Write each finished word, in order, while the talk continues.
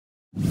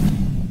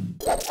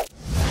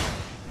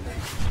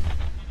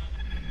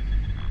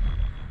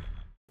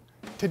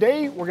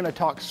Today, we're going to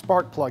talk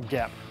spark plug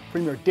gap.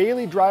 From your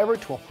daily driver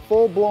to a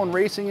full-blown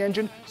racing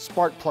engine,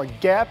 spark plug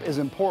gap is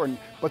important,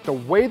 but the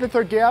way that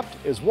they're gapped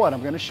is what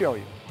I'm going to show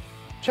you.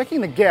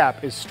 Checking the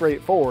gap is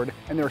straightforward,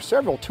 and there are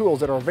several tools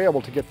that are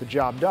available to get the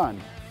job done,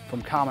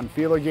 from common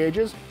feeler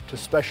gauges to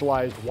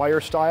specialized wire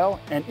style,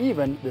 and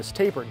even this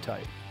tapered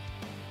type.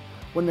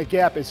 When the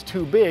gap is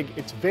too big,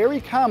 it's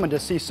very common to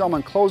see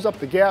someone close up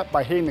the gap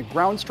by hitting the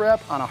ground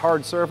strap on a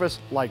hard surface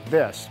like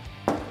this.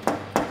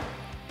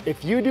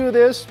 If you do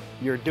this,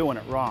 you're doing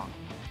it wrong.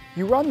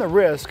 You run the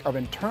risk of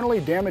internally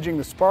damaging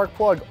the spark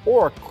plug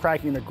or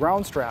cracking the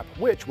ground strap,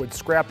 which would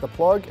scrap the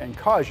plug and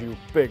cause you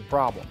big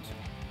problems.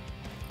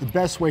 The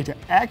best way to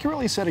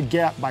accurately set a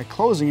gap by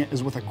closing it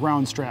is with a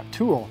ground strap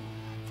tool.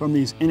 From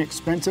these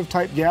inexpensive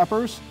type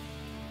gappers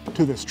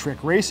to this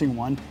trick racing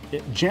one,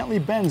 it gently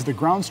bends the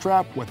ground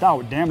strap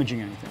without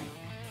damaging anything.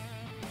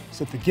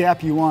 Set the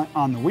gap you want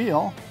on the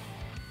wheel,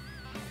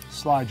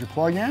 slide your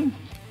plug in,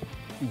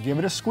 and give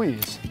it a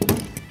squeeze.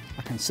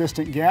 A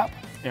consistent gap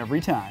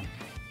every time.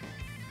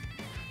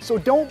 So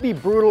don't be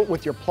brutal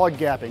with your plug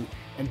gapping.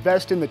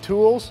 Invest in the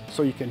tools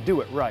so you can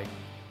do it right.